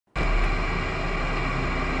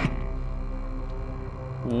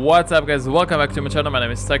What's up guys, welcome back to my channel. My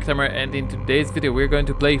name is Psychtimer and in today's video we're going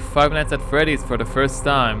to play Five Nights at Freddy's for the first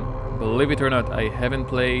time. Believe it or not, I haven't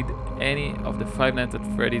played any of the Five Nights at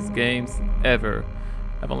Freddy's games ever.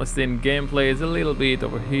 I've only seen gameplays a little bit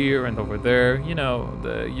over here and over there, you know,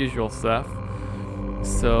 the usual stuff.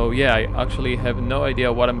 So yeah, I actually have no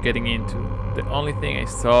idea what I'm getting into. The only thing I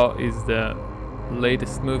saw is the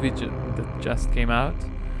latest movie that just came out.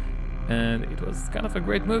 And it was kind of a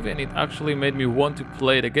great movie, and it actually made me want to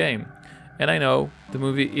play the game. And I know the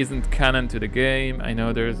movie isn't canon to the game. I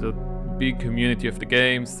know there's a big community of the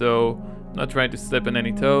game, so I'm not trying to step on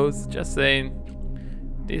any toes. Just saying,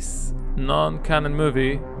 this non-canon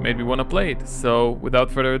movie made me want to play it. So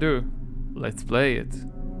without further ado, let's play it.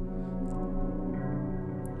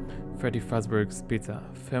 Freddy Fazbear's Pizza.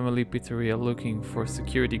 Family pizzeria looking for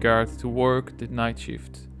security guards to work the night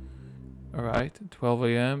shift. Alright, 12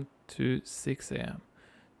 a.m. to 6 a.m.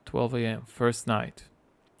 12 a.m. first night.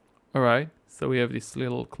 Alright, so we have this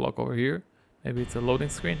little clock over here. Maybe it's a loading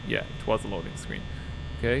screen? Yeah, it was a loading screen.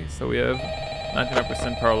 Okay, so we have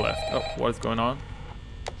 99% power left. Oh, what is going on?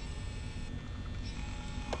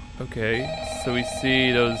 Okay, so we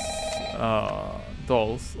see those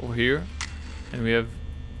dolls over here. And we have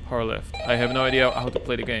power left. I have no idea how to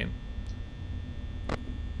play the game.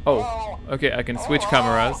 Oh, okay, I can switch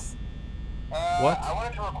cameras. What? I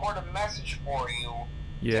wanted to record a message for you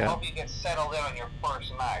to help you get settled in on your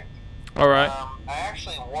first night. Alright. I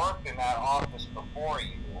actually worked in that office before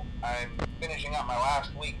you. I'm finishing up my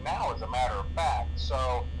last week now, as a matter of fact.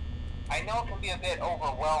 So, I know it can be a bit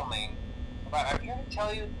overwhelming, but I'm here to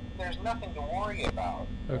tell you there's nothing to worry about.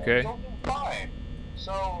 Okay. You'll do fine.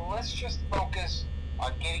 So, let's just focus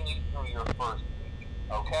on getting you through your first week,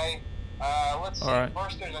 okay? Let's see. Right.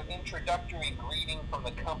 First, there's an introductory greeting from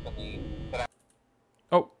the company that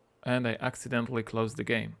Oh, and I accidentally closed the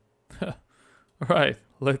game. Alright,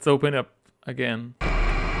 let's open up again. I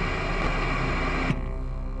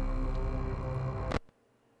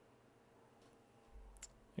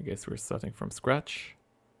guess we're starting from scratch.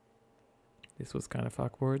 This was kind of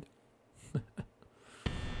awkward. So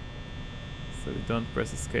we don't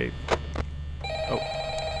press escape. Oh.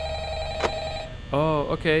 Oh,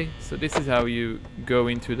 okay. So this is how you go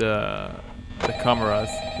into the cameras.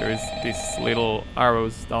 There is these little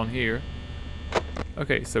arrows down here.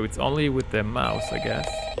 Okay, so it's only with the mouse, I guess.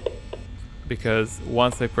 Because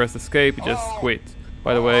once I press escape, it just quit.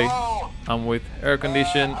 By the way, I'm with air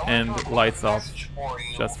condition and lights off,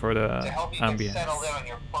 just for the ambience.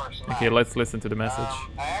 Okay, let's listen to the message.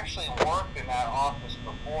 I actually worked in that office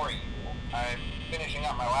before you. I'm finishing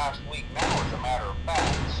up my last week now, as a matter of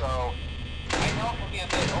fact. So, I know it can be a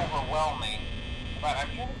bit overwhelming, but I'm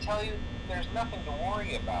here to tell you there's nothing to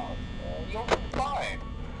worry about. You'll do fine.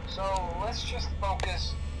 So let's just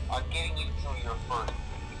focus on getting you through your first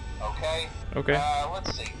week, okay? Okay.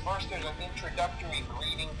 Let's see. First, there's an introductory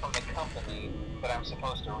greeting from the company that I'm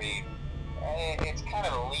supposed to read. It's kind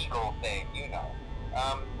of a legal thing, you know.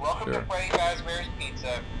 Welcome to Freddy Fazbear's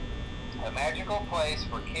Pizza, a magical place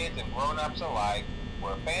for kids and grown-ups alike,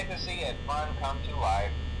 where fantasy and fun come to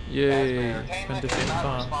life. Yay, Entertainment is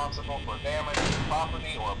not responsible for damage to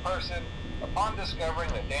property or person. Upon discovering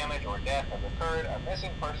that damage or death has occurred, a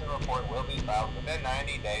missing person report will be filed within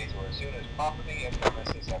 90 days or as soon as property and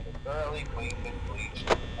premises have been thoroughly cleaned and bleached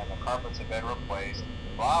and the carpets have been replaced.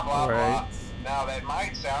 Blah, blah, blah. Now, that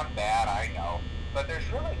might sound bad, I know, but there's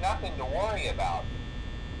really nothing to worry about.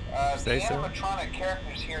 The animatronic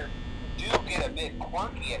characters here do get a bit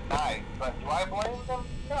quirky at night, but do I blame them?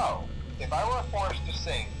 No. If I were forced to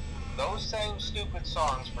sing those same stupid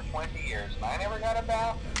songs for 20 years and I never got a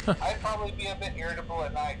bath, I'd probably be a bit irritable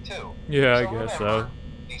at night too. Yeah, so I guess remember, so.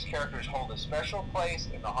 These characters hold a special place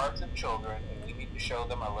in the hearts of children and we need to show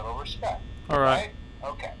them a little respect. Alright.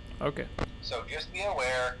 Right? Okay. Okay. So just be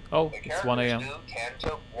aware, the characters 1 a.m. do tend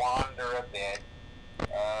to wander a bit.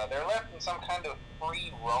 They're left in some kind of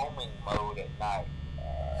free roaming mode at night.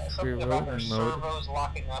 Something about their servos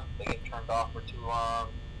locking up if they get turned off for too long.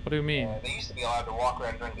 What do you mean? They used to be allowed to walk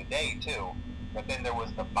around during the day too, but then there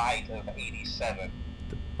was the bite of 87.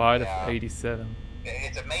 The bite of 87.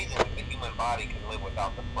 It's amazing that the human body can live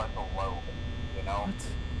without the frontal lobe, you know?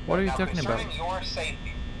 What are you talking about? Concerning your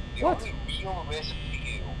safety, the only real risk to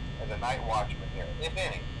you as a night watchman here, if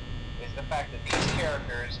any, is the fact that these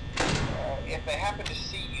characters, if they happen to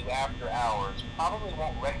see you after hours, probably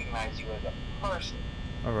won't recognize you as a person.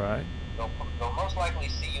 Alright. They'll most likely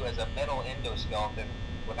see you as a metal endoskeleton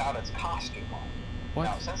without its costume on. What?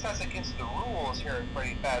 Now, since that's against the rules here at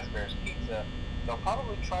Freddy Fazbear's Pizza, they'll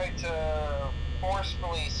probably try to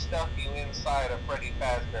forcefully stuff you inside a Freddy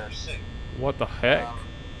Fazbear suit. What the heck?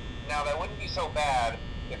 Now, that wouldn't be so bad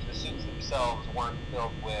if the suits themselves weren't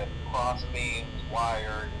filled with cross beams,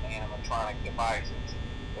 wires, and animatronic devices,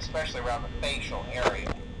 especially around the facial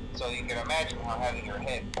area. So you can imagine how having your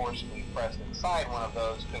head forcibly pressed inside one of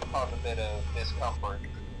those could cause a bit of discomfort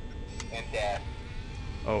and death.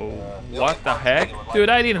 Oh, what the heck? Dude,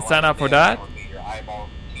 I didn't sign up for that. Would be your eyeballs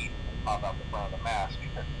and teeth that pop out the front of the mask.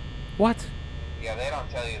 What? Yeah, they don't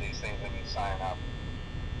tell you these things when you sign up.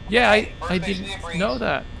 Yeah, Okay, I didn't know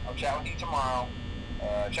that. I'll chat with you tomorrow.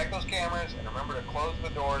 Check those cameras and remember to close the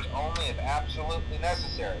doors only if absolutely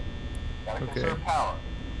necessary. Gotta conserve power.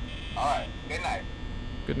 Alright, good night.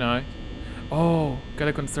 Good night. Oh,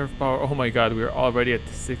 gotta conserve power. Oh my god, we're already at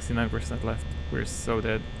 69% left. We're so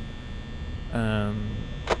dead.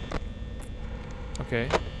 Okay,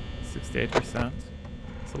 68%.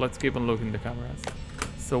 So let's keep on looking at the cameras.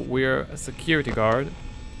 So we're a security guard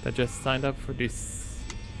that just signed up for this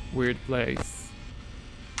weird place.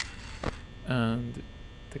 And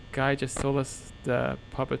the guy just told us the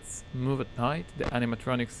puppets move at night, the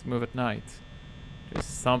animatronics move at night. There's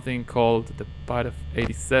something called the Bite of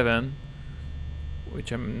 87,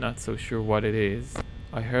 which I'm not so sure what it is.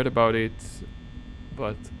 I heard about it,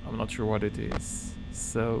 but I'm not sure what it is.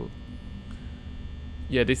 So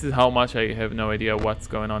yeah, this is how much I have no idea what's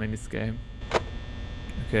going on in this game.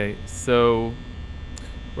 Okay, so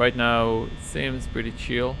right now it seems pretty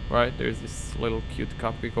chill, right? There's this little cute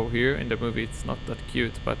cupcake over here. In the movie it's not that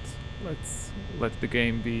cute, but let's let the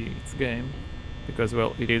game be its game. Because,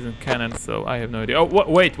 well, it isn't canon, so I have no idea. Oh,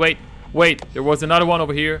 wait! There was another one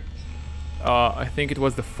over here. I think it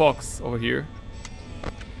was the fox over here.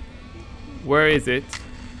 Where is it?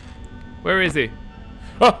 Where is he?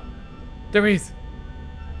 Oh! There he is!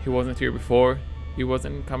 He wasn't here before. He was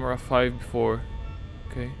in camera 5 before.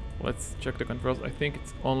 Okay, let's check the controls. I think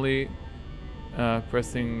it's only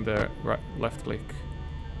pressing the left click.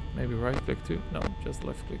 Maybe right click too? No, just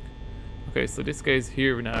left click. Okay, so this guy is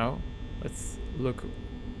here now. Let's look.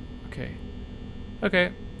 Okay.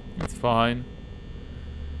 Okay, it's fine.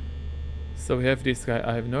 So we have this guy.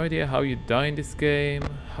 I have no idea how you die in this game,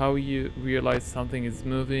 how you realize something is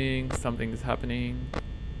moving, something is happening.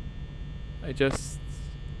 I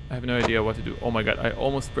have no idea what to do. Oh my god, I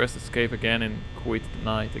almost pressed escape again and quit the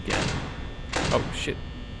night again. Oh shit.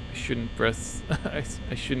 I shouldn't press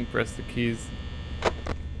I shouldn't press the keys.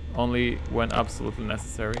 Only when absolutely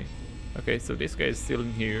necessary. Okay, so this guy is still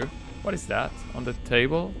in here. What is that? On the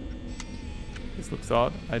table? This looks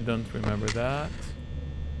odd. I don't remember that.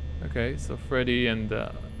 Okay, so Freddy and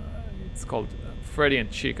it's called Freddy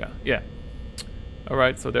and Chica. Yeah.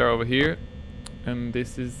 Alright, so they're over here. And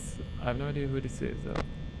this is... I have no idea who this is though.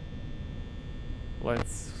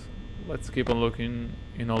 Let's keep on looking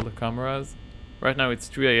in all the cameras. Right now it's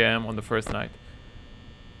 3 AM on the first night.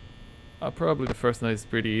 Probably the first night is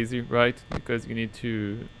pretty easy, right? Because you need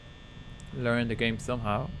to learn the game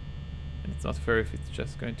somehow. And it's not fair if it's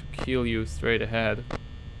just going to kill you straight ahead.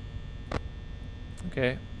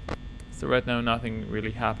 Okay. So right now nothing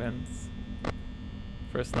really happens.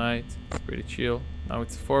 First night, it's pretty chill. Now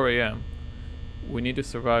it's 4 AM. We need to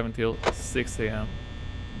survive until 6 AM.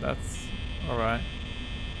 That's alright.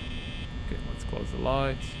 Okay, let's close the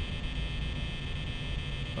light.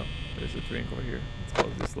 Oh, there's a drink over here. Let's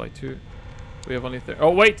close this light too. We have only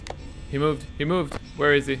oh wait! He moved! He moved!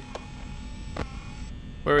 Where is he?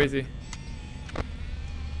 Where is he?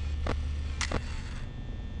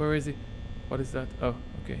 Where is he? What is that? Oh,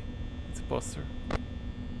 okay. It's a poster.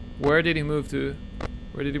 Where did he move to?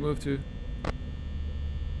 Where did he move to?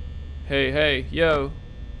 Hey, hey, yo!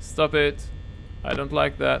 Stop it! I don't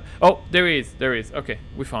like that. Oh, there he is! There he is. Okay,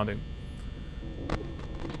 we found him.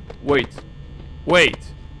 Wait. Wait!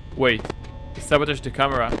 Wait. He sabotaged the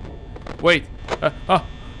camera. Wait! Oh!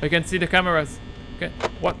 I can see the cameras! Okay,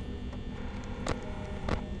 what?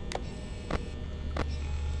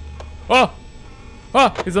 Oh!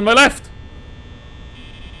 Oh! He's on my left!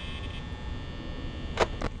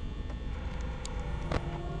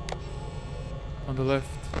 On the left.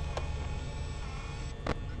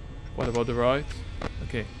 What about the right?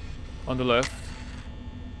 Okay. On the left.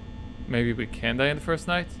 Maybe we can die in the first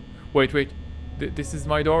night? Wait, wait. This is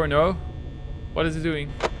my door, no? What is it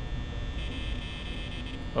doing?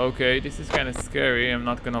 Okay, this is kind of scary, I'm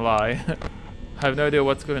not gonna lie. I have no idea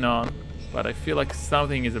what's going on, but I feel like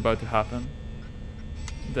something is about to happen.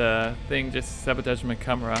 The thing just sabotaged my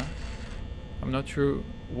camera. I'm not sure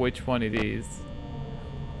which one it is.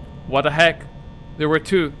 What the heck? There were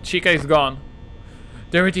two. Chica is gone.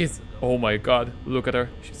 There it is. Oh my god, look at her.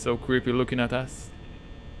 She's so creepy looking at us.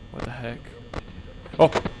 What the heck? Oh,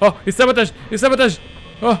 oh, he's sabotaged! He's sabotaged!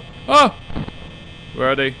 Oh, oh! Where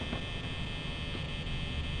are they?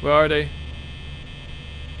 Where are they?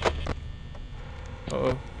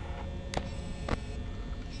 Uh-oh.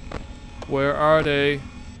 Where are they?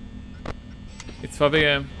 It's 5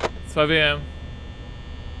 a.m. It's 5 a.m.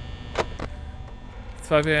 It's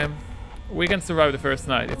 5 a.m. We can survive the first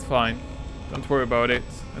night. It's fine. Don't worry about it.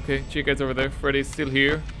 Okay, Chica's over there. Freddy's still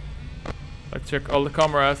here. Let's check all the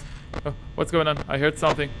cameras. Oh, what's going on? I heard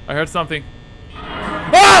something. I heard something.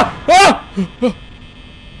 Ah! Ah!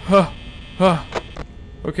 Ah! Ah!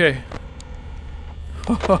 Okay.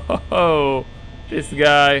 Oh, this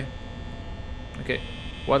guy. Okay,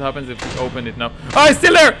 what happens if we open it now? Oh, it's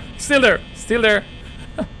still there! Still there! Still there!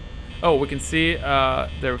 Oh, we can see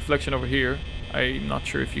the reflection over here. I'm not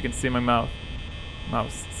sure if you can see my mouse.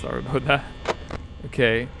 Sorry about that.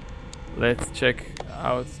 Okay, let's check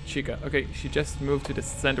out Chica. Okay, she just moved to the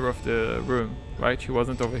center of the room, right? She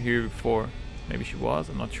wasn't over here before. Maybe she was,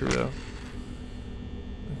 I'm not sure though.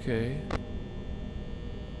 Okay.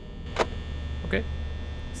 Okay.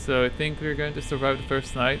 So I think we're going to survive the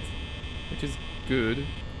first night, which is good.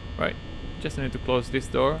 Right, just need to close this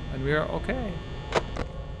door and we are okay.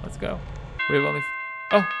 Let's go. We've only...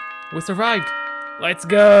 Oh, we survived! Let's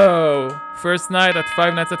go! First night at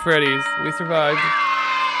Five Nights at Freddy's. We survived.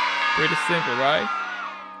 Pretty simple, right?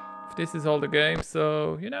 If this is all the game,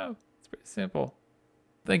 so, you know, it's pretty simple.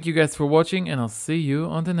 Thank you guys for watching and I'll see you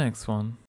on the next one.